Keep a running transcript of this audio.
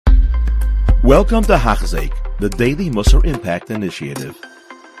Welcome to Hachzik, the Daily Musar Impact Initiative.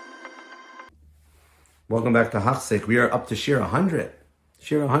 Welcome back to Hachzik. We are up to Shir 100.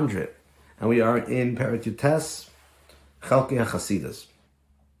 Shir 100. And we are in Perek Yutes, Chalkei HaChasidus.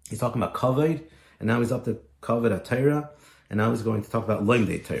 He's talking about Kavod, and now he's up to Kavod HaTorah, and now he's going to talk about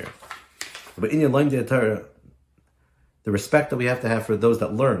Lomdei Torah. But in your Lomdei Torah, the respect that we have to have for those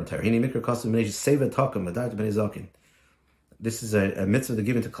that learn Torah. This is a mitzvah to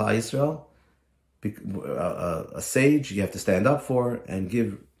give into Klal Yisrael. A sage you have to stand up for and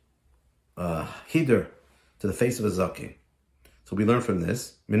give hider to the face of a zaken. So we learn from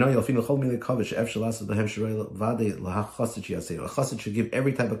this. A chassid should give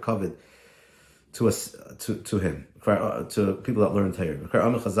every type of kavod to him, to people that learn Torah.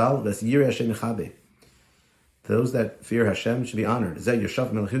 Those that fear Hashem should be honored. This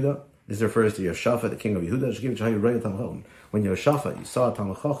refers to Yeshaphat, the king of Yehuda. When Yeshaphat, you saw a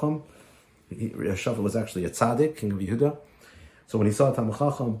Talmid Chacham, Yeshaphat was actually a tzaddik, king of Yehuda. So when he saw a Talmid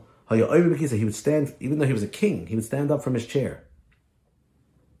Chacham, he would stand, even though he was a king, he would stand up from his chair.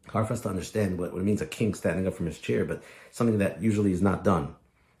 Hard for us to understand what it means a king standing up from his chair, but something that usually is not done.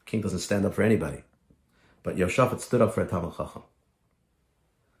 A king doesn't stand up for anybody. But Yeshaphat stood up for a Talmid Chacham.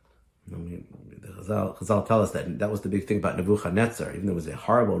 The Chazal tell us that was the big thing about Nebuchadnezzar, even though it was a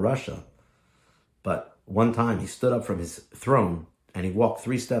horrible Russia. But one time he stood up from his throne and he walked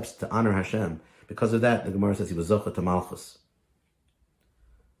 3 steps to honor Hashem. Because of that, the Gemara says he was Zocha to Malchus.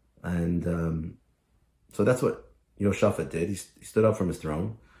 And so that's what Yeshaphat did. He stood up from his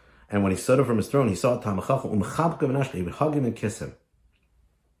throne. And when he stood up from his throne, he saw Talmid Chacham, he would hug him and kiss him.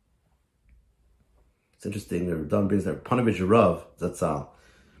 It's interesting, the Rav brings that Panovich Rav, Zatzal,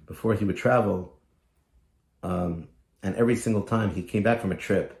 before he would travel, and every single time he came back from a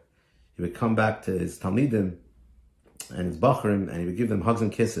trip, he would come back to his Talmidim and his Bachrim, and he would give them hugs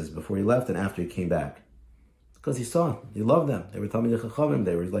and kisses before he left and after he came back. Because he saw, he loved them. They were Talmidei Chachamim,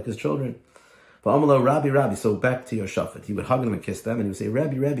 they were like his children. But Amalo, Rabbi, so back to Yeshaphat. He would hug them and kiss them, and he would say,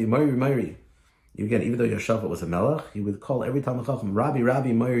 Rabbi, Mori. Again, even though Yeshaphat was a melech, he would call every Talmid Chacham,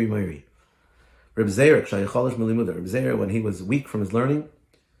 Rabbi, Mori. Reb Zeir, Reb Zeir, when he was weak from his learning,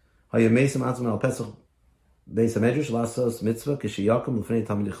 so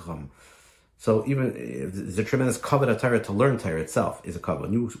even there's a tremendous kavod Torah to learn Torah itself is a kavod.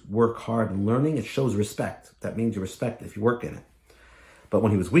 When you work hard in learning, it shows respect. That means you respect if you work in it. But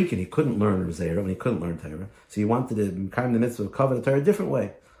when he was weak and he couldn't learn Zera, when he couldn't learn Torah, so he wanted to carry the mitzvah of kavod Torah a different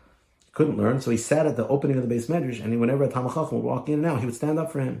way. He couldn't learn, so he sat at the opening of the Beis Medrash, and whenever a Talmid Chacham would walk in and out, he would stand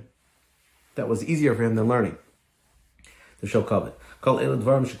up for him. That was easier for him than learning, to show kavod. Any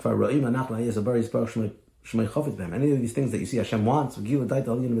of these things that you see Hashem wants, and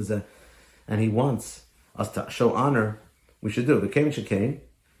He wants us to show honor, we should do. Anybody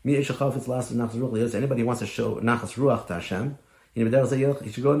who wants to show nachas ruach to Hashem, he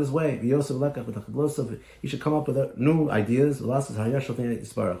should go in his way. He should come up with new ideas.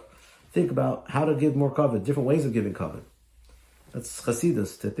 Think about how to give more kavod, different ways of giving kavod. That's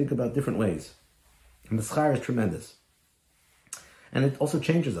chasidus, to think about different ways. And the schar is tremendous. And it also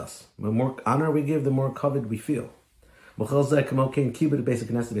changes us. The more honor we give, the more kavod we feel. Included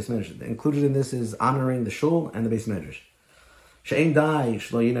in this is honoring the shul and the Beis Medrash.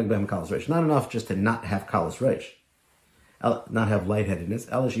 Not enough just to not have kalas reish, not have lightheadedness.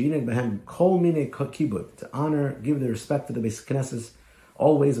 To honor, give the respect to the Beis Knesses,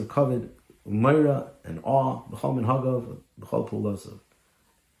 all ways of kavod, umayra and awe, b'chol min hagav, b'chol pulosav.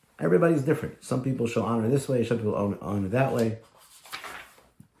 Everybody's different. Some people show honor this way, some people honor that way.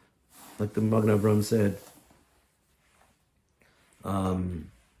 Like the Magen Avraham said, in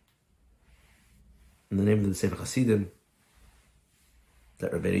the name of the Sefer Hasidim,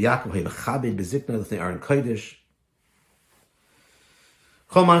 that Rabbi Yaakov he mechabed bezikna, that they are in kodesh.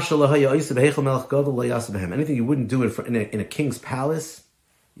 Anything you wouldn't do in a king's palace,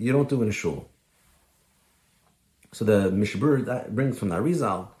 you don't do in a shul. So the Mishbur that brings from the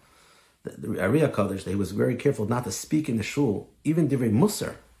Arizal, the Ariya Kodesh, that he was very careful not to speak in the shul, even divrei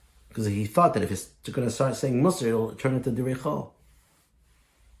musar, because he thought that if he's going to start saying musar, it'll turn into divrei chol.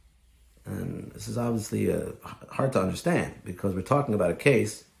 And this is obviously hard to understand, because we're talking about a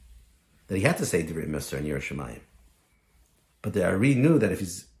case that he had to say divrei musar in Yerushalayim. But the Ari knew that if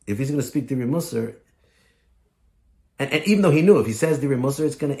he's going to speak divrei musar, and even though he knew if he says divrei musar,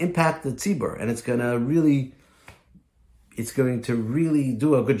 it's going to impact the tzibur, and it's going to really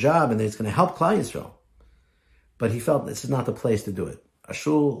do a good job, and it's going to help Klal Yisrael. But he felt this is not the place to do it. A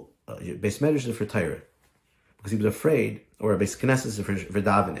shul, Beis Medrash is for Torah, because he was afraid, or a Beis Knesses is for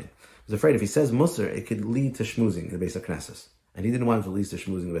davening. He was afraid if he says musar, it could lead to shmuzing in the Beis Knesses, and he didn't want it to lead to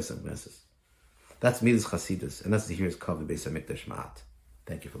shmuzing in the Beis Knesses. That's Midas Chasidus, and that's the Here's Kav Beis HaMikdash Ma'at.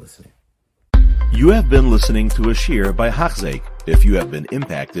 Thank you for listening. You have been listening to a shir by Hachzeik. If you have been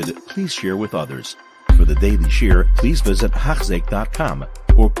impacted, please share with others. For the daily shir, please visit Hachzeik.com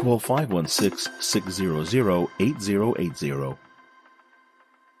or call 516-600-8080.